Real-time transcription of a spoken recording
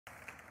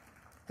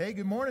Hey,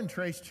 good morning,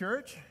 Trace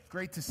Church.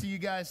 Great to see you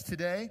guys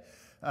today.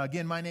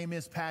 Again, my name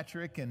is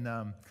Patrick, and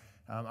I'm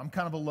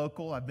kind of a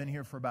local. I've been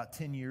here for about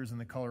 10 years in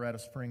the Colorado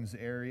Springs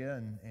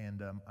area,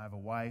 and I have a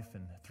wife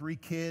and 3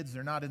 kids.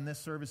 They're not in this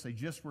service. They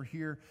just were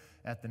here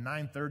at the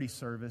 9:30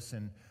 service,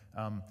 and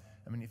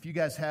if you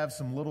guys have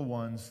some little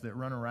ones that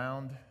run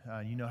around,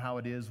 you know how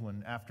it is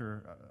when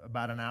after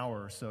about an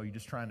hour or so, you're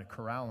just trying to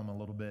corral them a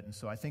little bit. And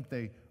so I think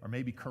they are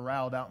maybe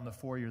corralled out in the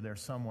foyer there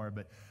somewhere.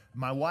 But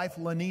my wife,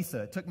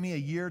 Lanitha, it took me a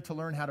year to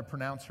learn how to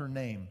pronounce her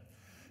name.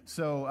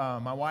 So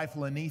my wife,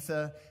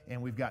 Lanitha,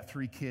 and we've got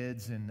 3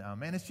 kids. And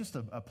man, it's just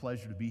a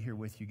pleasure to be here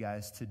with you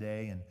guys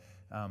today. And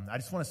I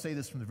just want to say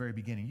this from the very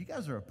beginning. You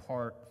guys are a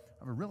part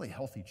of a really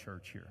healthy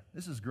church here.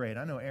 This is great.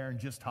 I know Aaron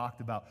just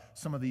talked about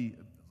some of the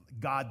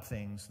God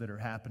things that are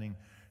happening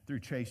through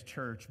Chase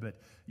Church, but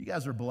you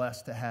guys are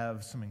blessed to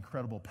have some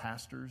incredible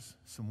pastors,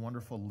 some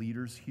wonderful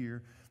leaders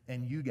here,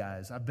 and you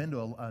guys. I've been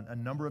to a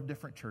number of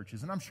different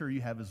churches, and I'm sure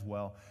you have as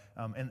well.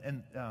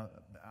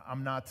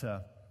 I'm not.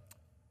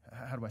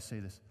 How do I say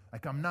this?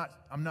 Like I'm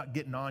not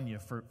getting on you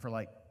for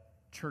like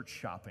church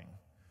shopping,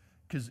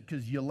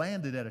 because you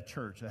landed at a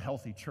church, a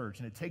healthy church,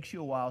 and it takes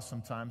you a while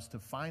sometimes to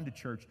find a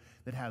church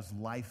that has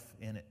life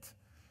in it.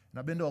 And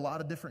I've been to a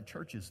lot of different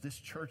churches. This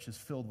church is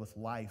filled with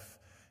life.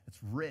 It's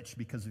rich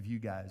because of you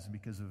guys and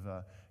because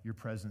of your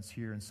presence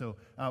here. And so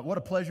what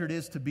a pleasure it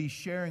is to be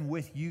sharing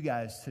with you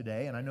guys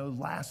today. And I know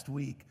last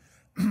week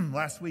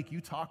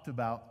you talked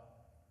about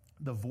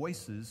the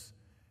voices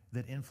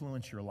that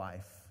influence your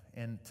life.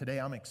 And today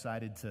I'm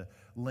excited to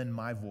lend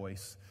my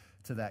voice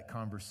to that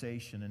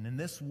conversation. And in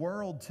this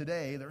world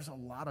today, there's a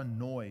lot of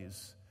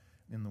noise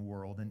in the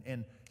world.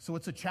 And so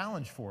it's a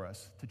challenge for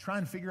us to try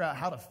and figure out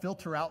how to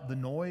filter out the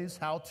noise,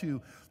 how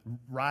to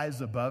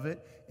rise above it,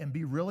 and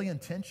be really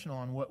intentional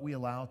on what we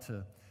allow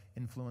to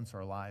influence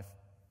our life.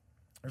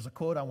 There's a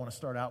quote I want to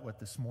start out with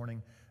this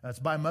morning. It's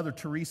by Mother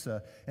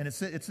Teresa, and it's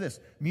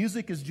this: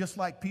 music is just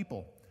like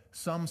people.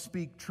 Some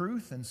speak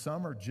truth, and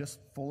some are just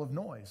full of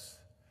noise.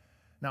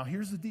 Now,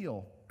 here's the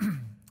deal.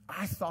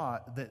 I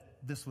thought that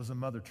this was a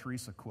Mother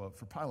Teresa quote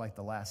for probably like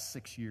the last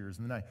 6 years.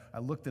 And then I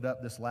looked it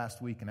up this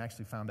last week and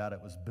actually found out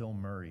it was Bill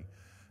Murray.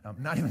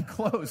 Not even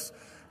close.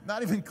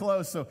 Not even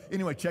close. So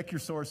anyway, check your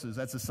sources.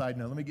 That's a side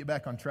note. Let me get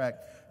back on track.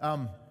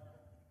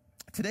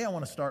 Today I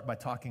want to start by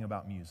talking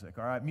about music.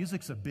 All right,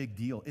 music's a big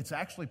deal. It's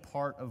actually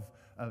part of,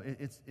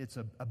 it's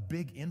a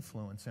big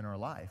influence in our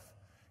life,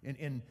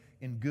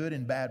 in good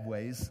and bad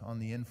ways on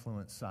the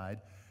influence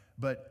side.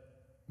 But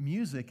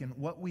music and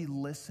what we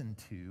listen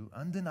to,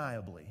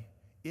 undeniably,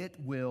 it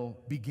will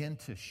begin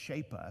to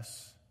shape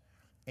us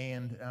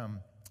and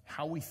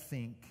how we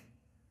think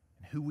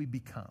and who we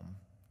become.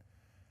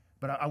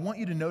 But I want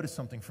you to notice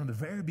something from the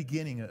very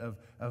beginning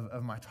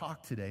of my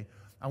talk today.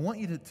 I want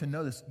you to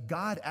know this.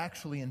 God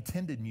actually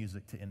intended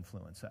music to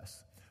influence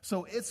us.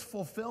 So it's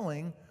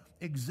fulfilling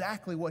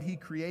exactly what He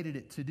created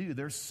it to do.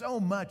 There's so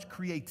much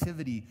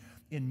creativity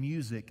in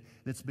music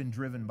that's been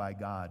driven by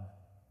God.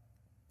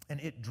 And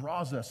it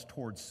draws us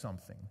towards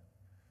something.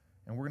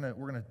 And we're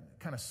gonna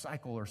kind of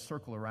cycle or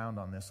circle around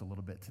on this a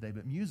little bit today.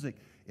 But music,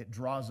 it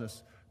draws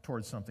us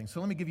towards something. So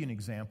let me give you an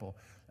example.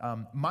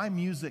 My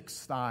music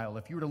style,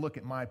 if you were to look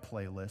at my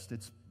playlist,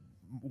 it's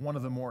one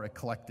of the more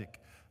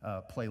eclectic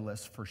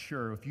playlists for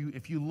sure.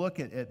 If you look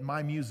at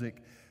my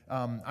music,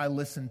 I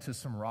listen to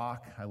some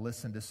rock, I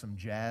listen to some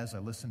jazz, I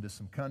listen to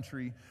some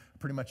country.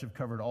 Pretty much have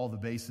covered all the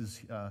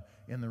bases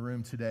in the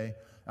room today.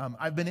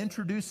 I've been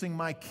introducing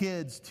my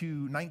kids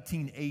to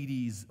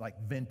 1980s like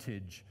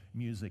vintage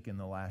music in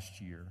the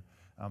last year.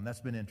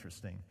 That's been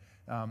interesting.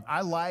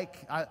 I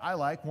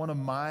like one of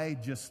my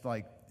just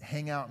like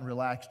hang out and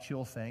relax,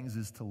 chill things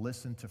is to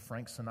listen to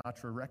Frank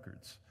Sinatra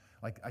records.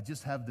 Like I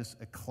just have this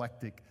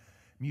eclectic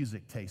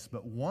music taste.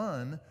 But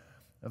one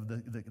of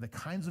the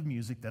kinds of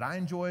music that I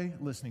enjoy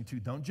listening to,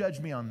 don't judge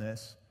me on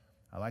this,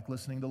 I like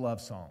listening to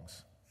love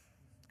songs.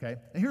 Okay?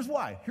 And here's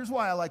why. Here's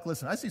why I like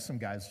listening. I see some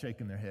guys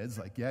shaking their heads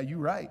like, yeah, you're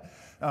right.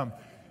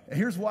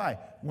 Here's why.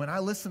 When I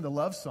listen to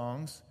love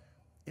songs,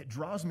 it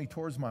draws me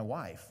towards my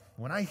wife.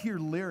 When I hear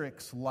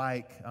lyrics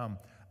like,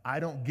 I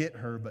don't get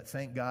her, but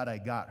thank God I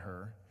got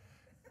her,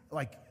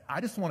 like, I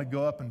just want to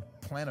go up and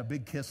plant a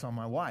big kiss on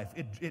my wife.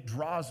 It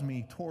draws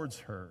me towards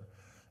her.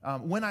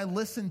 When I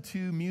listen to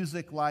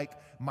music like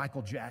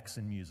Michael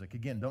Jackson music,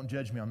 again, don't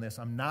judge me on this.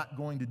 I'm not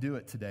going to do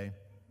it today,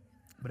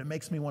 but it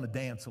makes me want to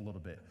dance a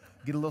little bit,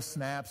 get a little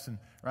snaps, and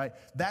right.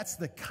 That's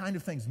the kind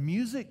of things.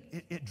 Music,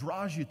 it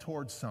draws you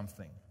towards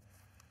something.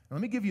 Now,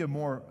 let me give you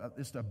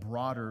just a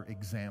broader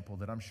example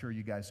that I'm sure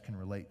you guys can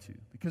relate to,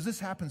 because this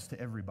happens to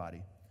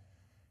everybody.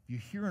 You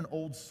hear an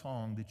old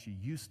song that you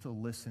used to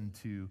listen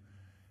to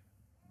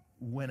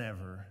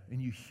whenever,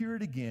 and you hear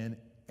it again,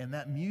 and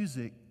that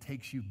music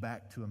takes you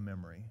back to a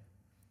memory.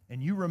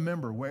 And you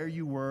remember where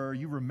you were,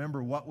 you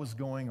remember what was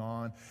going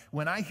on.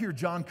 When I hear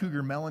John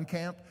Cougar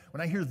Mellencamp,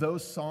 when I hear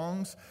those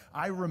songs,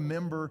 I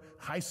remember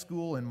high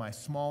school in my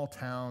small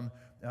town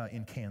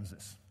in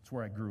Kansas. It's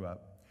where I grew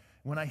up.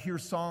 When I hear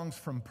songs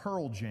from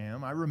Pearl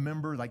Jam, I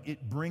remember, like,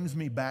 it brings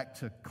me back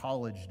to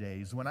college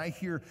days. When I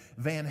hear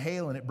Van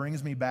Halen, it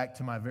brings me back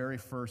to my very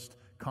first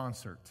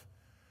concert.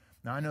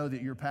 Now, I know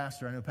that your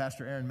pastor, I know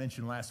Pastor Aaron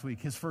mentioned last week,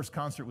 his first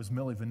concert was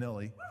Milli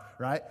Vanilli,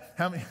 right?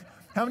 How many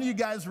of you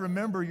guys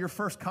remember your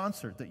first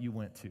concert that you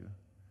went to?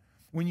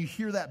 When you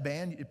hear that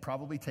band, it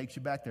probably takes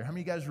you back there. How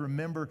many of you guys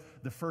remember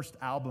the first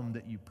album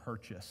that you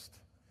purchased?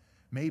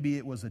 Maybe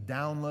it was a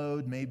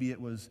download, maybe it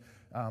was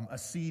a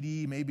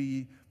CD,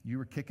 maybe you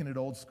were kicking it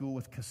old school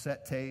with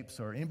cassette tapes,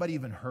 or anybody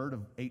even heard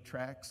of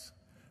 8-tracks,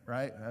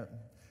 right?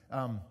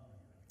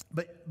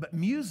 But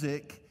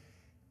music,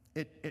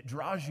 it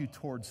draws you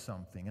towards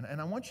something.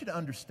 And I want you to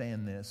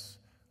understand this,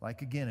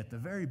 like again, at the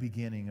very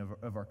beginning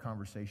of our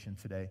conversation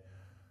today.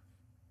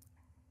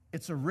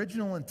 Its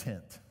original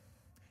intent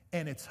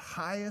and its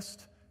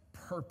highest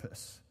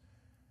purpose,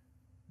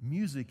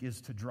 music is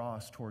to draw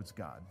us towards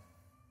God.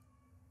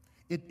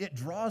 It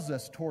draws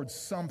us towards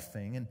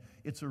something, and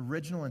its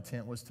original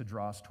intent was to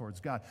draw us towards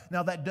God.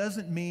 Now, that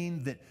doesn't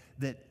mean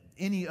that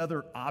any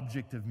other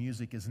object of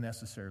music is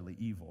necessarily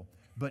evil,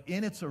 but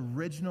in its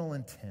original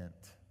intent,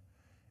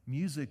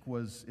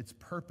 its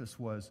purpose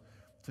was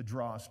to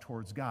draw us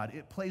towards God.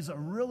 It plays a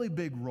really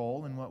big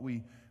role in what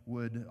we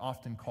would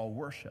often call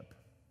worship.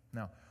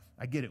 Now,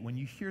 I get it. When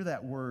you hear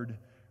that word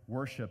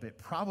worship, it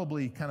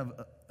probably kind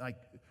of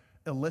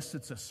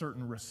elicits a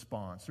certain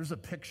response. There's a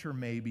picture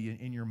maybe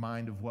in your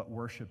mind of what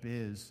worship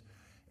is,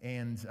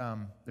 and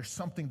there's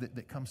something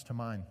that comes to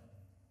mind.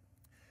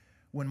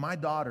 When my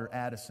daughter,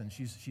 Addison,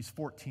 she's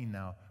 14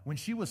 now, when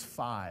she was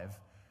 5,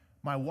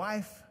 my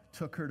wife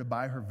took her to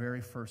buy her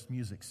very first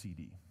music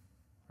CD.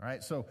 All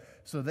right, so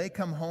they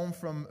come home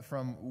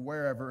from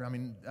wherever,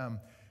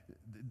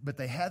 but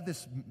they had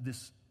this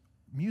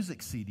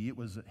music CD. It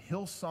was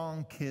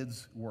Hillsong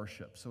Kids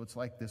Worship, so it's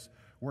like this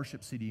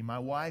worship CD. My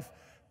wife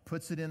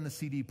puts it in the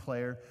CD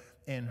player,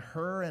 and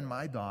her and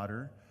my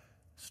daughter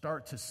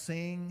start to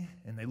sing,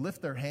 and they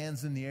lift their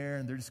hands in the air,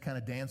 and they're just kind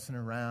of dancing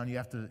around. You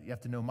have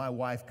to know my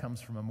wife comes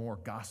from a more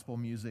gospel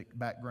music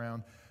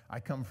background. I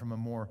come from a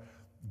more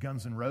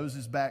Guns N'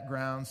 Roses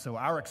background, so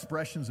our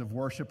expressions of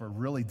worship are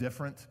really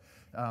different.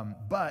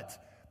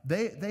 But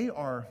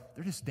they're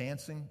just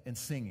dancing and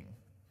singing.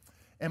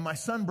 And my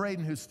son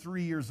Braden, who's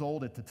 3 years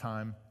old at the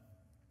time,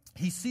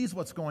 he sees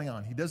what's going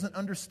on. He doesn't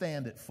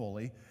understand it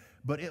fully,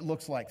 but it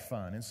looks like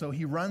fun. And so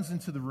he runs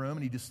into the room,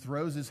 and he just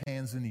throws his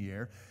hands in the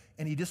air,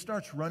 and he just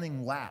starts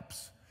running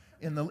laps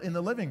in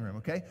the living room,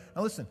 okay?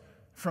 Now listen,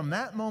 from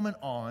that moment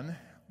on,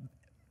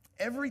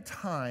 every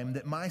time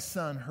that my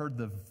son heard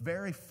the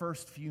very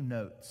first few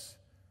notes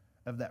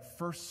of that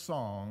first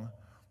song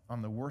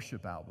on the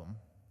worship album,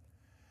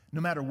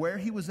 no matter where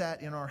he was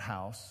at in our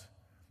house,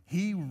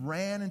 he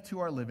ran into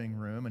our living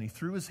room, and he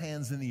threw his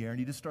hands in the air, and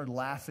he just started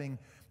laughing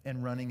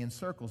and running in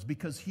circles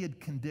because he had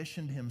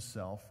conditioned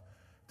himself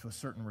to a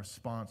certain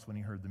response when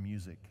he heard the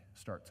music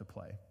start to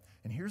play.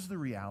 And here's the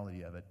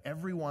reality of it.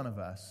 Every one of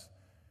us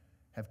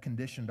have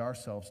conditioned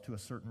ourselves to a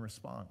certain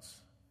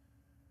response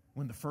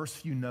when the first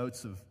few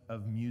notes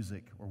of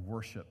music or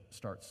worship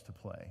starts to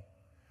play.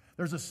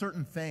 There's a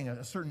certain thing,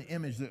 a certain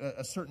image,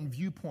 a certain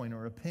viewpoint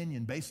or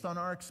opinion based on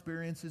our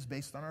experiences,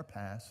 based on our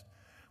past.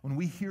 When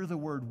we hear the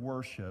word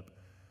worship,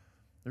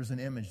 there's an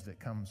image that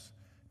comes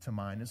to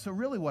mind. And so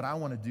really what I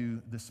want to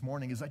do this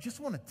morning is I just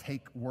want to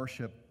take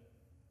worship,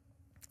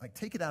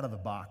 take it out of the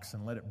box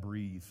and let it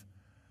breathe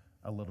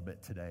a little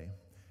bit today.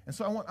 And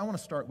so I want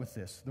to start with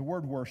this. The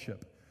word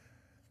worship,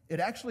 it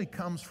actually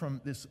comes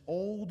from this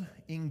old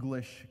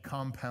English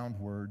compound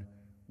word,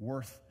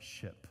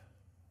 worthship.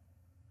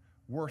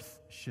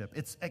 Worthship.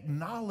 It's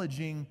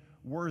acknowledging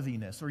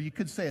worthiness, or you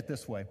could say it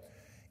this way.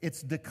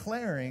 It's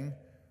declaring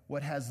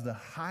what has the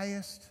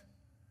highest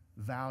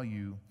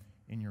value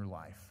in your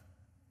life.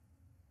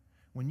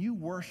 When you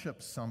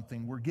worship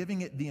something, we're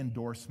giving it the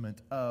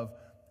endorsement of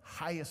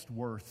highest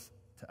worth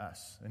to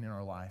us and in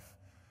our life.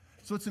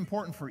 So it's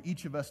important for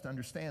each of us to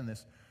understand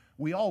this.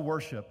 We all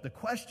worship. The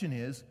question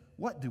is,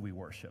 what do we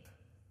worship?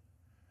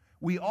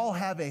 We all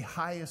have a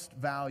highest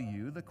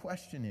value. The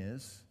question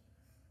is,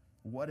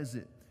 what is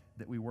it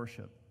that we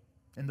worship?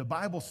 And the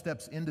Bible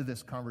steps into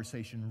this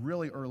conversation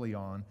really early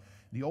on.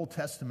 The Old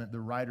Testament, the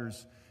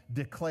writers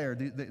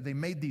declared, they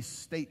made these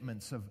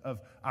statements of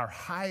our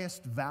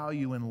highest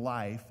value in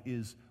life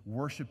is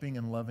worshiping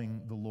and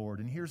loving the Lord.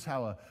 And here's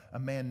how a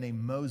man named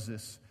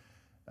Moses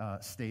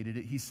stated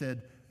it. He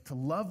said, to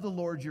love the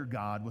Lord your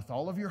God with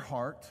all of your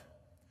heart,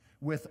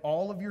 with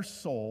all of your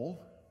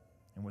soul,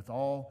 and with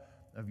all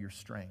of your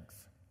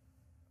strength.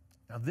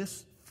 Now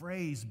this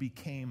phrase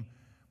became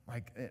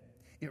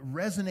it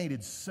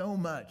resonated so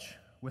much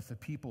with the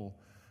people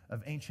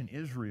of ancient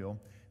Israel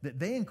that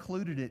they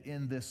included it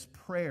in this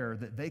prayer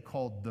that they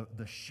called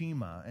the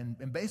Shema.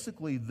 And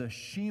basically the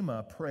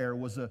Shema prayer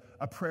was a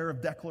prayer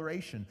of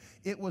declaration.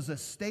 It was a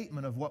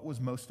statement of what was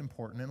most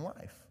important in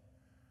life.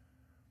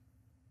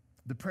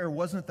 The prayer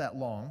wasn't that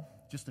long,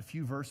 just a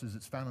few verses.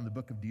 It's found in the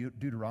book of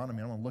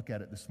Deuteronomy. I want to look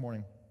at it this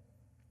morning.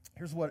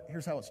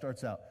 Here's how it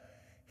starts out.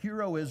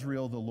 Hear, O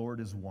Israel, the Lord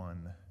is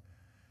one.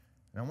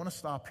 And I want to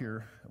stop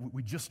here.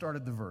 We just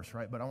started the verse,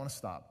 right? But I want to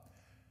stop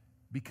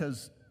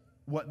because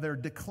what they're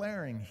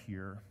declaring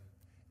here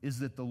is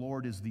that the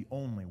Lord is the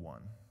only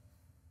one.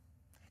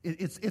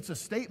 It's a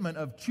statement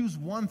of choose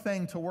one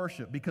thing to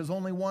worship because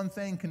only one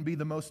thing can be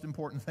the most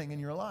important thing in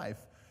your life.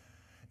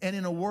 And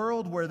in a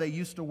world where they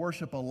used to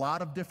worship a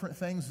lot of different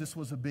things, this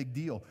was a big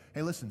deal.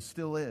 Hey, listen,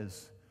 still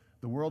is.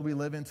 The world we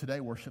live in today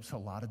worships a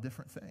lot of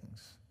different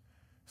things.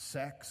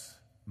 Sex,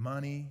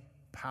 money,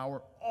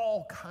 power,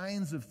 all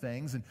kinds of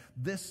things. And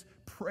this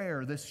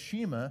prayer, this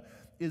Shema,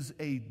 is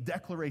a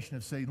declaration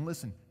of saying,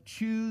 listen,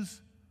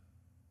 choose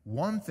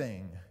one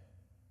thing.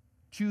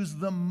 Choose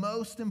the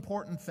most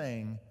important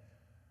thing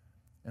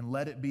and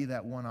let it be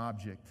that one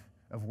object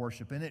of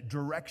worship. And it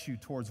directs you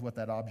towards what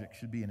that object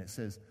should be. And it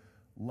says,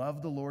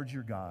 love the Lord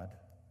your God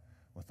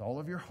with all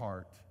of your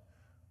heart,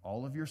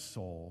 all of your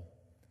soul,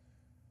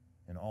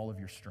 and all of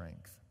your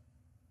strength.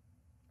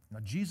 Now,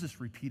 Jesus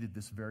repeated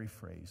this very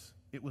phrase.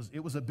 It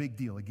was a big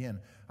deal. Again,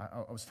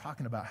 I was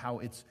talking about how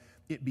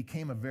it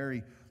became a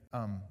very,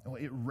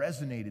 it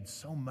resonated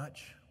so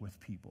much with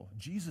people.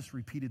 Jesus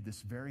repeated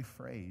this very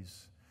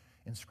phrase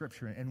in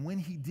Scripture. And when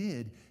he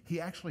did,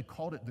 he actually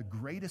called it the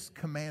greatest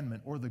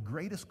commandment or the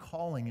greatest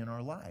calling in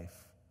our life.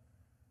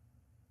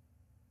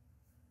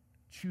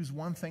 Choose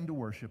one thing to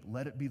worship,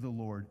 let it be the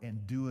Lord,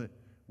 and do it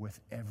with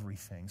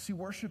everything. See,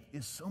 worship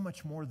is so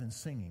much more than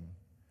singing.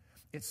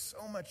 It's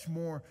so much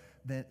more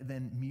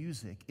than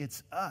music.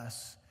 It's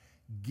us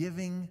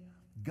giving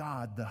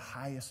God the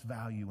highest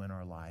value in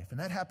our life. And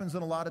that happens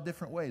in a lot of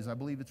different ways. I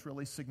believe it's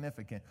really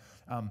significant.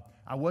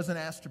 I wasn't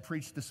asked to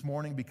preach this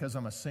morning because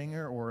I'm a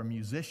singer or a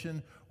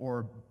musician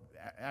or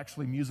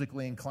actually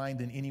musically inclined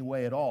in any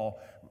way at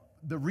all.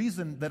 The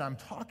reason that I'm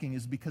talking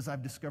is because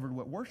I've discovered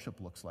what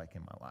worship looks like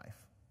in my life.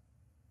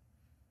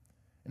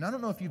 And I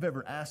don't know if you've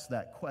ever asked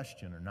that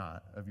question or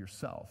not of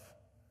yourself.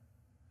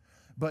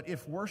 But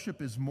if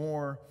worship is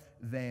more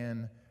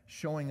than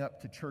showing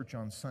up to church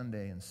on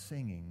Sunday and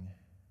singing,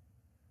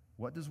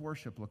 what does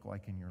worship look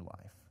like in your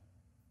life?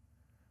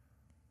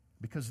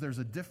 Because there's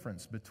a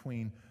difference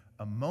between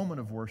a moment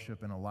of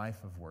worship and a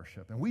life of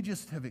worship. And we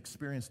just have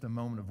experienced a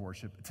moment of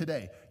worship.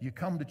 Today, you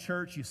come to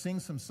church, you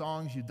sing some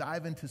songs, you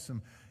dive into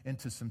some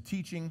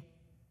teaching.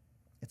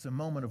 It's a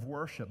moment of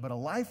worship. But a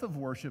life of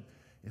worship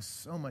is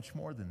so much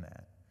more than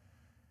that.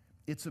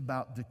 It's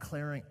about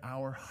declaring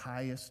our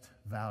highest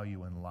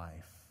value in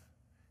life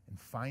and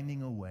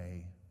finding a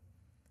way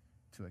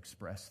to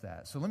express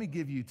that. So let me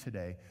give you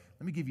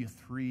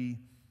three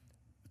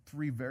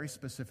very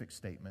specific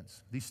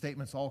statements. These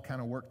statements all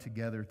kind of work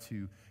together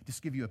to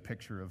just give you a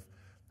picture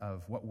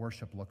of what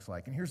worship looks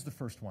like. And here's the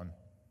first one.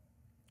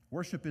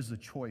 Worship is a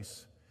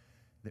choice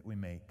that we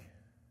make.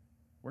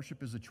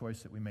 Worship is a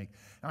choice that we make.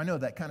 Now, I know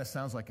that kind of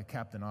sounds like a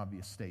Captain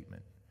Obvious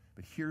statement,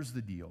 but here's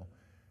the deal.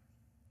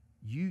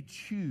 You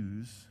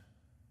choose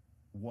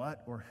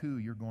what or who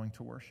you're going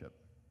to worship.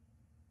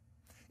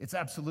 It's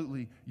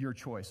absolutely your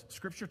choice.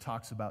 Scripture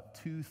talks about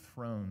two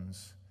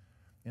thrones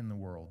in the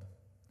world.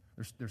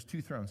 There's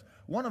two thrones.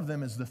 One of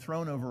them is the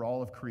throne over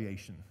all of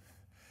creation.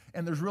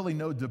 And there's really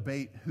no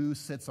debate who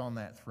sits on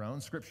that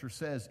throne. Scripture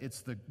says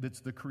it's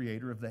the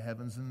creator of the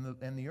heavens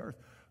and the earth,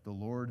 the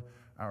Lord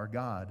our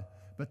God.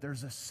 But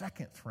there's a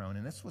second throne,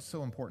 and that's what's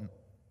so important.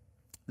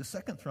 The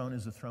second throne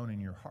is a throne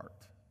in your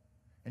heart.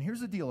 And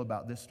here's the deal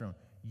about this throne.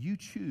 You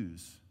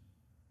choose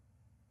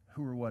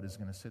who or what is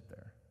going to sit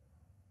there.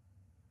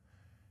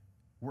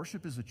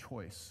 Worship is a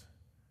choice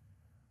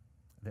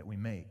that we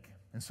make.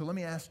 And so let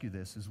me ask you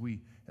this as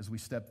we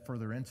step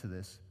further into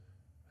this.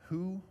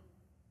 Who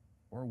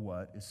or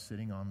what is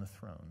sitting on the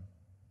throne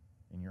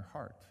in your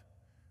heart?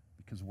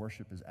 Because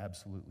worship is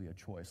absolutely a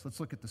choice. Let's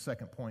look at the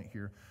second point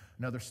here,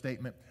 another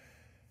statement,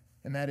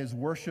 and that is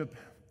worship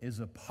is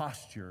a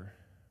posture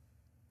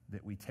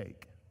that we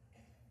take.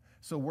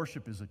 So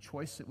worship is a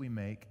choice that we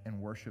make,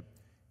 and worship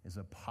is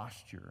a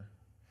posture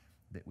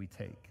that we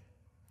take.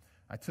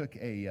 I took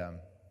a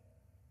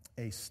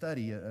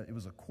study, it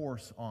was a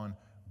course on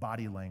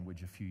body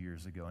language a few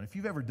years ago. And if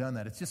you've ever done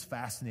that, it's just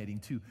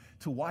fascinating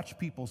to watch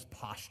people's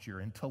posture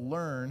and to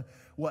learn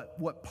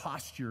what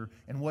posture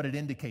and what it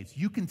indicates.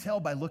 You can tell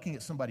by looking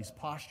at somebody's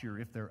posture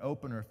if they're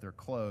open or if they're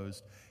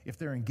closed, if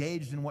they're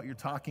engaged in what you're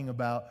talking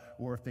about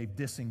or if they've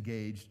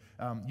disengaged.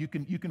 You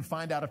can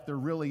find out if they're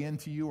really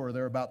into you or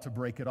they're about to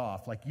break it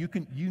off. Like you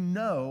can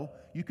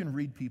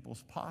read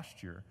people's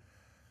posture.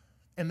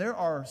 And there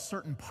are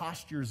certain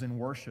postures in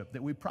worship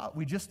that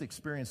we just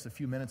experienced a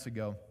few minutes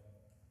ago.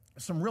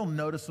 Some real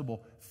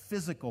noticeable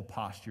physical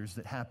postures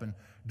that happen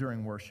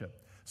during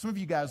worship. Some of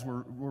you guys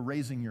were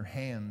raising your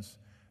hands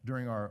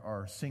during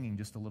our singing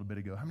just a little bit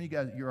ago. How many of you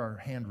guys, you're our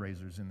hand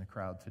raisers in the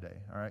crowd today?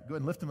 All right, go ahead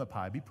and lift them up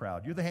high. Be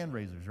proud. You're the hand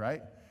raisers,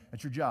 right?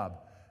 That's your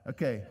job.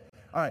 Okay.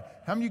 All right,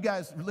 how many of you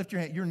guys lift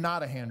your hand? You're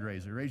not a hand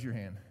raiser. Raise your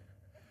hand.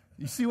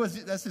 You see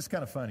that's just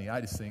kind of funny,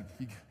 I just think.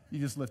 You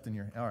just lifting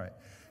your, all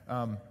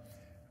right.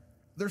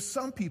 There's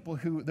some people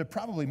who, they're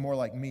probably more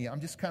like me.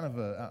 I'm just kind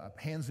of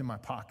hands in my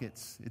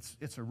pockets.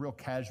 It's a real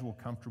casual,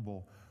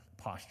 comfortable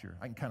posture.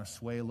 I can kind of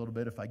sway a little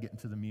bit if I get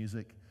into the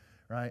music,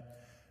 right?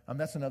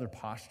 That's another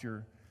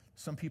posture.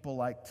 Some people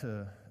like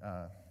to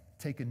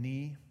take a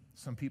knee.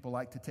 Some people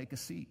like to take a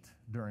seat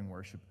during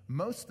worship.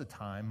 Most of the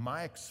time,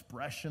 my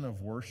expression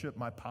of worship,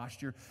 my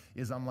posture,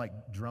 is I'm like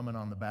drumming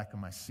on the back of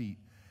my seat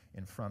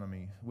in front of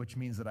me, which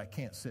means that I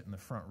can't sit in the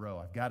front row.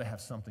 I've got to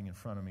have something in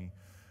front of me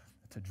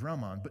to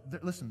drum on.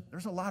 But listen,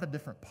 there's a lot of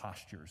different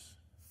postures,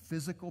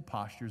 physical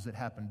postures that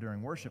happen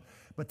during worship.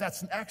 But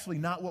that's actually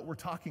not what we're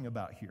talking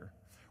about here.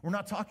 We're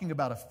not talking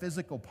about a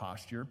physical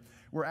posture.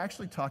 We're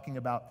actually talking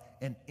about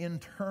an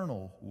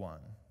internal one.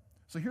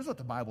 So here's what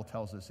the Bible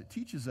tells us. It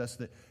teaches us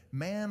that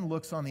man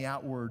looks on the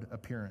outward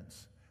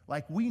appearance.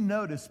 Like we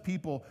notice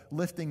people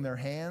lifting their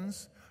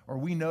hands, or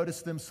we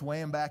notice them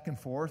swaying back and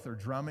forth, or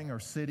drumming, or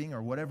sitting,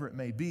 or whatever it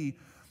may be,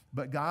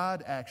 but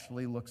God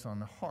actually looks on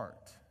the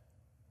heart.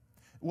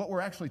 What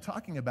we're actually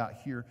talking about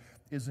here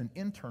is an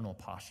internal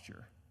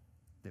posture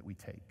that we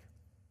take.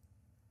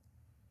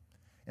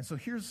 And so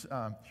here's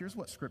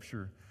what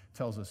Scripture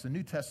tells us. The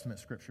New Testament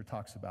Scripture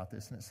talks about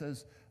this, and it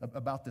says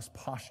about this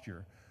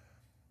posture.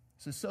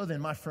 It says, so then,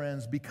 my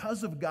friends,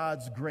 because of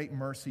God's great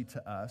mercy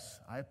to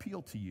us, I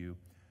appeal to you,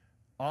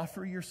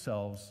 offer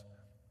yourselves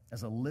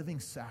as a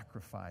living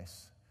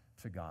sacrifice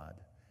to God,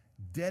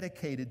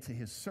 dedicated to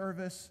His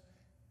service,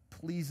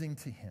 pleasing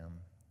to Him.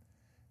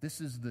 This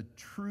is the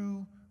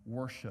true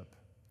worship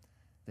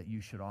that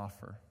you should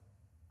offer.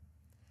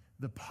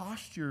 The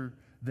posture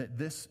that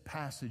this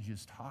passage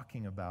is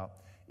talking about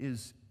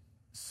is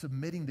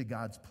submitting to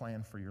God's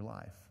plan for your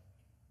life.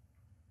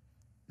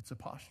 It's a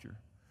posture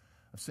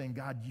of saying,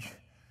 God,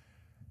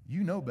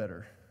 you know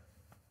better.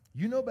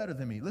 You know better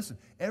than me. Listen,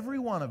 every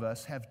one of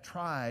us have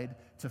tried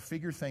to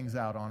figure things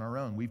out on our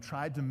own. We've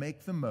tried to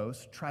make the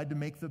most, tried to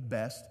make the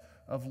best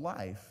of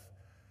life.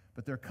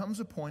 But there comes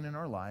a point in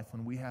our life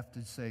when we have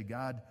to say,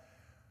 God,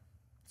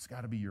 it's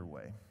got to be your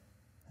way.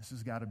 This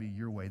has got to be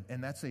your way.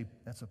 And that's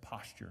a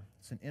posture.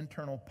 It's an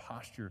internal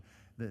posture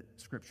that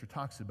Scripture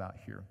talks about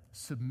here.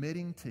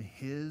 Submitting to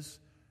His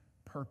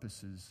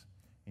purposes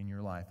in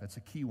your life. That's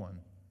a key one.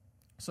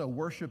 So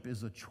worship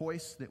is a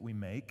choice that we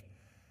make,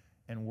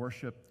 and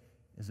worship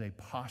is a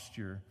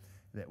posture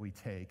that we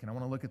take. And I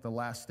want to look at the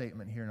last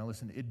statement here. Now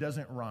listen, it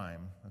doesn't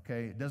rhyme,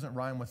 okay? It doesn't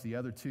rhyme with the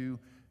other two.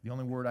 The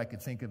only word I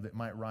could think of that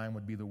might rhyme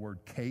would be the word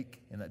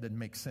cake, and that didn't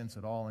make sense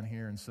at all in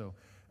here. And so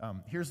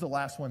here's the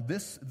last one.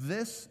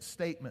 This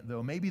statement,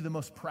 though, may be the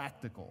most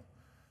practical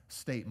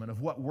statement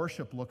of what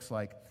worship looks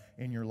like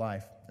in your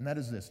life. And that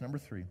is this, number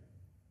 3.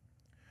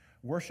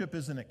 Worship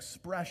is an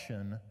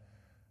expression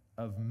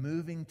of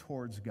moving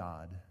towards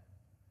God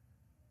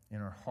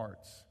in our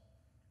hearts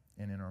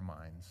and in our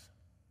minds.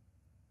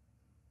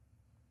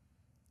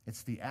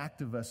 It's the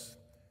act of us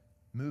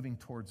moving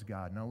towards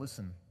God. Now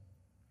listen,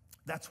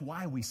 that's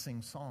why we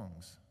sing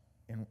songs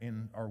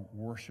in our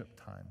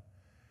worship time.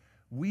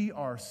 We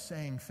are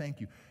saying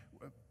thank you,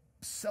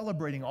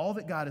 celebrating all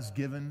that God has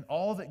given,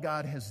 all that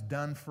God has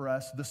done for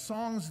us. The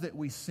songs that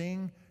we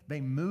sing,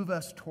 they move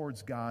us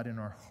towards God in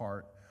our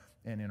heart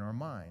and in our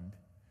mind.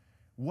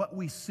 What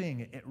we sing,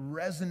 it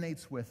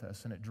resonates with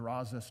us and it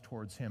draws us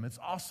towards Him. It's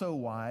also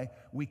why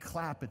we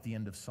clap at the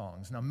end of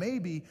songs. Now,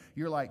 maybe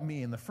you're like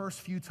me, and the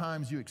first few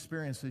times you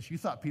experienced this, you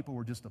thought people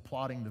were just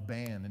applauding the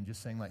band and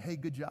just saying like, hey,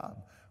 good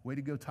job. Way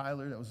to go,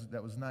 Tyler.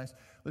 That was nice.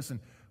 Listen,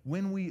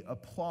 when we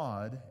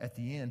applaud at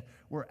the end,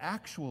 we're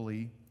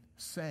actually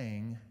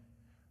saying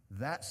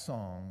that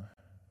song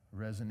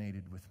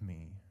resonated with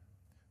me.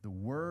 The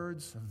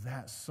words of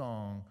that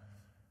song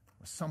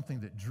was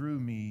something that drew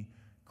me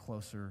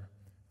closer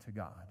to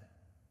God.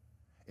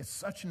 It's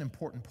such an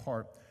important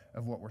part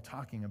of what we're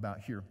talking about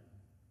here.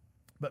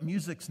 But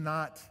music's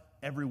not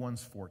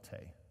everyone's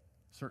forte,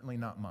 certainly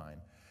not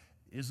mine.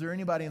 Is there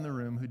anybody in the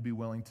room who'd be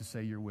willing to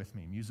say you're with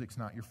me? Music's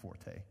not your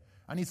forte.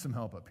 I need some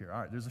help up here. All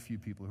right, there's a few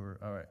people who are,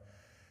 all right.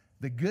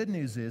 The good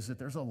news is that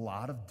there's a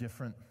lot of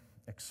different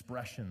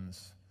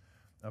expressions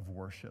of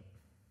worship.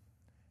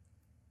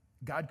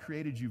 God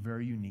created you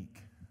very unique.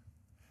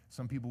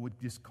 Some people would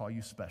just call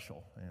you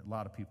special. A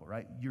lot of people,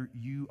 right?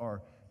 You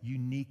are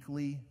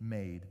uniquely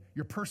made.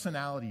 Your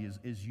personality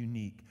is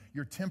unique.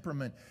 Your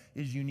temperament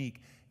is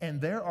unique. And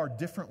there are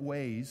different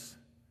ways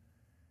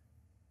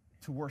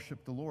to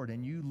worship the Lord.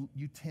 And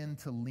you tend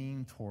to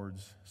lean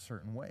towards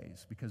certain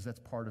ways because that's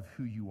part of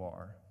who you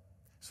are.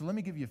 So let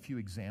me give you a few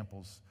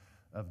examples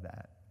of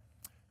that.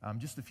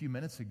 Just a few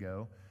minutes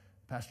ago,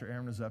 Pastor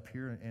Aaron was up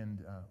here and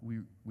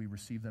we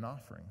received an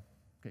offering.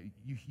 Okay,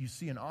 you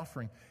see an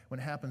offering when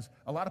it happens.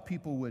 A lot of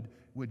people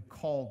would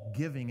call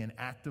giving an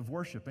act of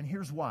worship. And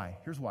here's why.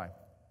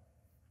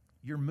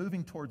 You're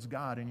moving towards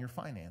God in your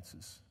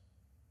finances.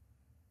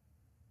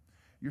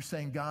 You're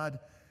saying, God,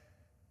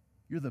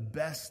 you're the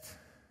best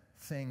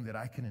thing that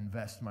I can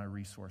invest my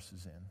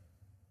resources in.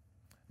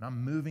 And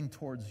I'm moving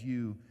towards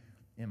you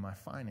in my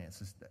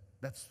finances.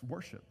 That's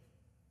worship.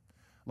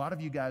 A lot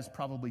of you guys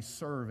probably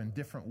serve in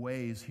different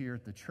ways here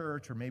at the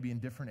church or maybe in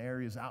different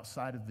areas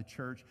outside of the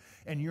church,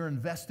 and you're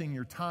investing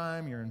your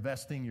time, you're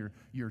investing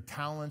your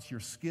talents, your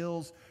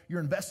skills,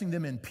 you're investing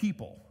them in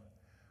people.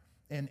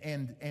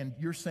 And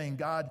you're saying,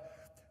 God,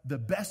 the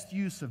best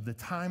use of the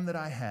time that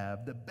I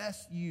have, the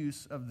best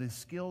use of the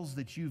skills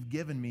that you've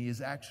given me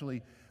is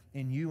actually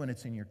in you, and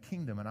it's in your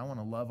kingdom, and I want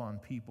to love on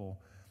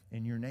people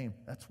in your name.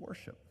 That's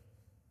worship.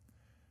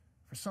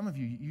 For some of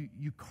you,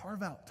 you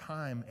carve out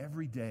time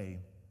every day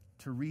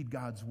to read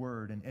God's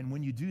word, and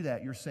when you do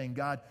that, you're saying,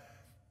 God,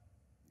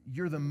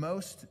 you're the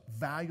most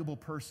valuable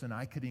person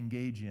I could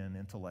engage in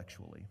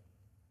intellectually.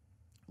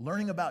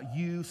 Learning about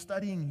you,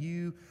 studying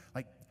you,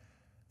 like,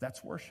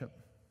 that's worship.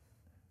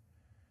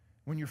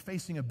 When you're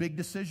facing a big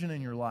decision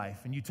in your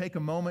life and you take a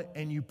moment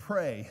and you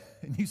pray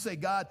and you say,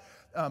 God,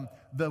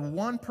 the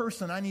one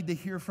person I need to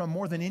hear from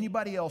more than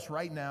anybody else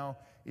right now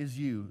is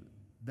you.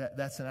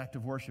 That's an act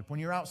of worship. When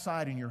you're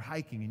outside and you're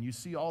hiking and you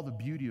see all the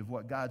beauty of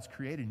what God's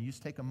created and you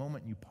just take a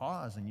moment and you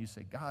pause and you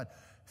say, God,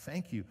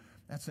 thank you.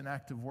 That's an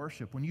act of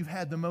worship. When you've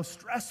had the most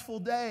stressful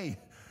day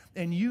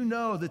and you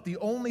know that the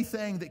only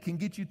thing that can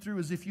get you through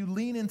is if you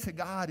lean into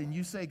God and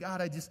you say,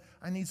 God,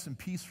 I need some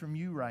peace from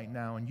you right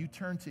now, and you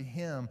turn to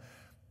Him,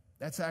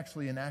 that's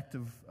actually an act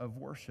of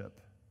worship.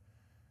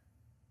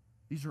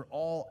 These are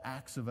all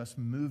acts of us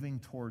moving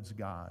towards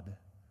God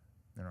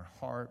in our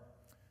heart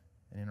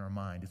and in our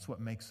mind. It's what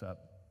makes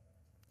up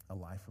a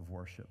life of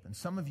worship. And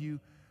some of you,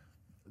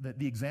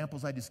 the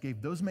examples I just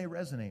gave, those may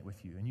resonate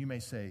with you, and you may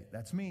say,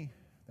 that's me,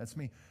 that's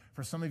me.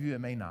 For some of you, it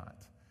may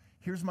not.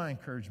 Here's my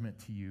encouragement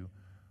to you.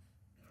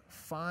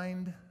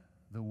 Find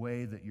the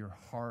way that your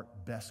heart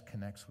best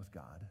connects with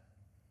God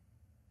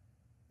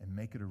and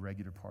make it a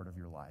regular part of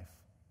your life.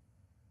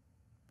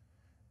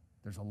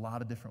 There's a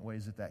lot of different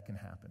ways that can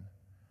happen.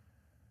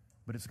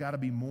 But it's got to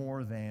be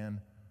more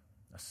than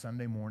a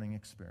Sunday morning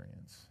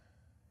experience.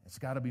 It's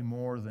got to be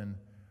more than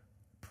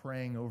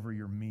praying over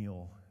your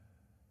meal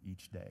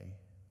each day.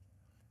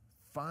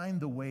 Find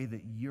the way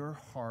that your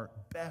heart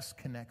best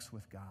connects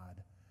with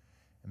God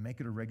and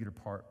make it a regular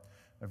part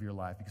of your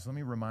life. Because let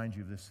me remind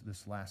you of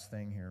this last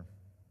thing here.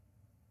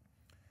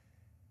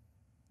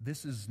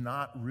 This is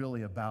not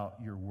really about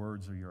your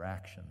words or your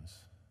actions.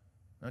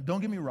 Now,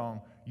 don't get me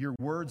wrong, your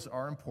words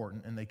are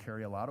important and they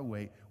carry a lot of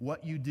weight.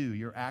 What you do,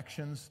 your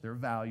actions, they're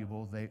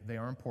valuable, they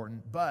are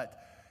important.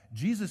 But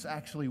Jesus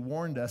actually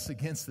warned us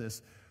against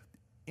this.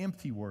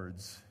 Empty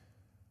words,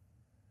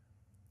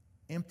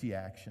 empty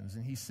actions.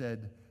 And He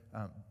said,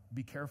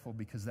 be careful,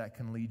 because that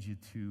can lead you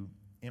to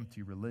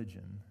empty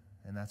religion.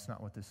 And that's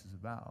not what this is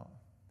about.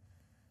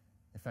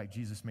 In fact,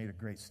 Jesus made a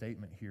great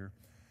statement here.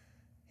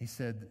 He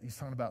said, he's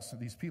talking about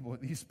these people.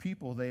 These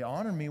people, they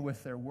honor me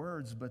with their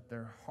words, but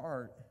their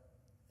heart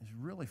is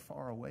really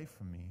far away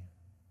from me.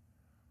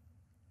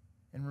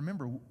 And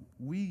remember,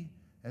 we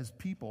as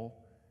people,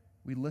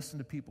 we listen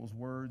to people's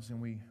words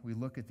and we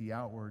look at the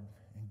outward,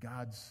 and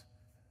God's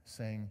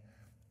saying,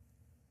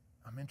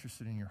 I'm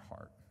interested in your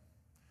heart.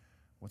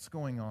 What's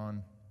going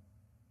on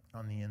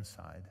the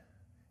inside?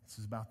 This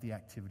is about the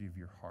activity of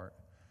your heart.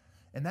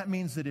 And that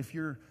means that if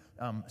you're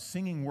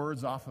singing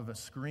words off of a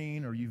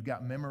screen or you've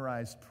got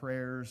memorized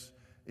prayers,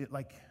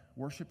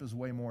 worship is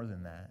way more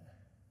than that.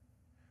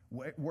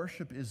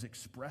 Worship is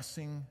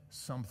expressing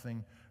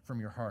something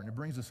from your heart. And it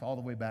brings us all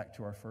the way back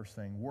to our first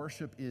thing.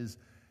 Worship is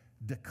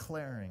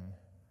declaring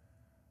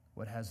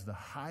what has the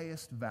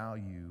highest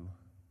value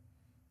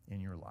in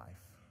your life.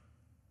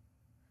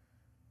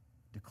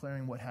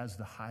 Declaring what has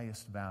the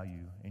highest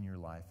value in your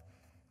life.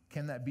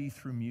 Can that be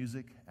through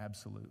music?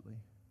 Absolutely.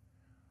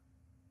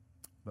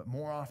 But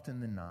more often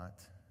than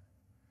not,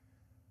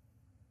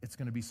 it's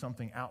going to be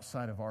something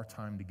outside of our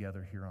time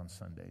together here on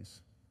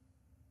Sundays.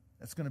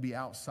 It's going to be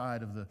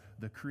outside of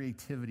the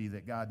creativity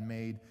that God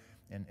made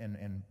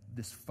and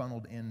this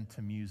funneled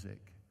into music.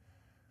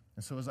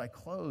 And so as I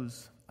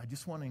close, I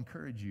just want to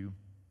encourage you,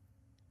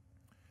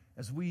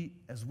 as we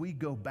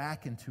go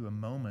back into a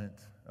moment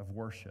of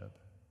worship,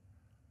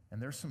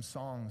 and there's some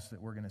songs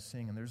that we're going to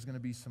sing, and there's going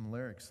to be some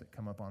lyrics that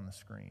come up on the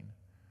screen,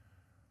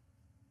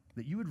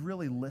 that you would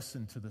really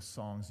listen to the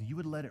songs, and you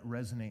would let it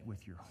resonate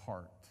with your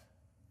heart.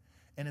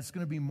 And it's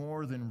going to be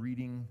more than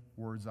reading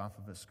words off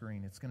of a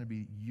screen. It's going to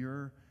be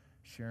your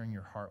sharing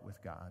your heart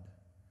with God.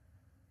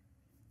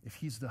 If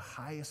He's the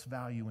highest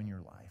value in your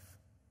life,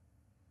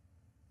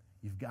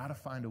 you've got to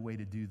find a way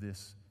to do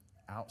this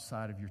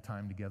outside of your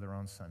time together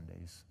on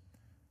Sundays,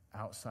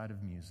 outside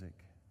of music.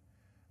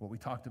 What we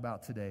talked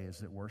about today is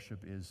that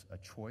worship is a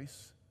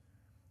choice,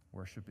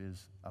 worship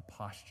is a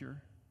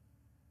posture,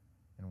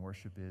 and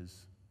worship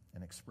is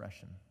an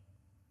expression.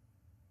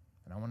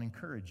 And I want to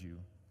encourage you,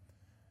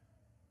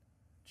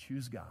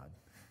 choose God.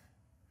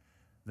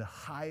 The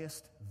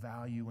highest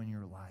value in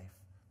your life.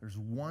 There's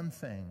one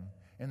thing,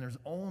 and there's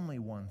only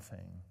one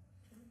thing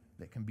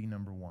that can be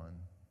number one.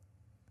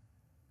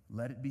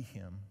 Let it be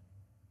Him.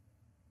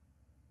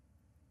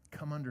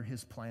 Come under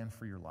His plan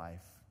for your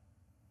life.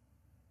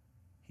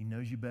 He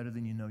knows you better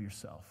than you know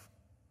yourself.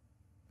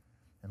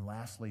 And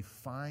lastly,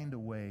 find a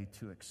way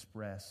to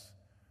express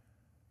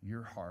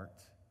your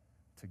heart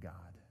to God.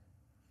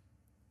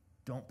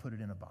 Don't put it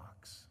in a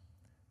box.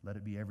 Let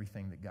it be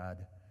everything that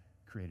God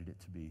created it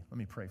to be. Let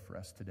me pray for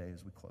us today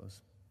as we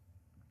close.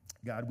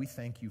 God, we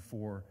thank you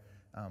for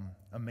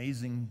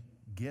amazing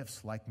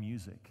gifts like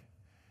music.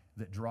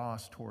 that draw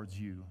us towards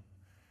you.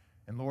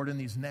 And Lord, in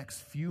these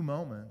next few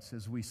moments,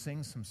 as we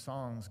sing some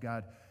songs,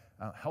 God,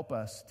 help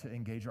us to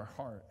engage our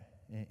heart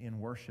in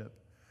worship.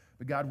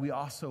 But God, we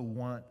also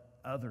want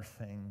other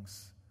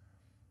things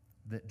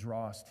that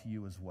draw us to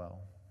you as well.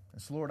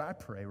 And so, Lord, I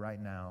pray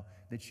right now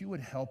that you would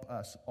help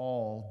us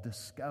all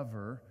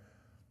discover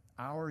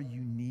our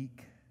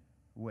unique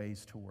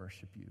ways to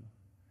worship you,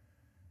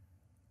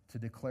 to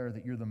declare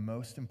that you're the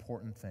most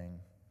important thing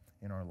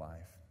in our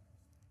life.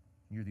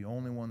 You're the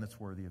only one that's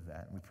worthy of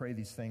that. And we pray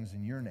these things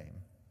in your name.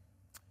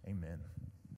 Amen.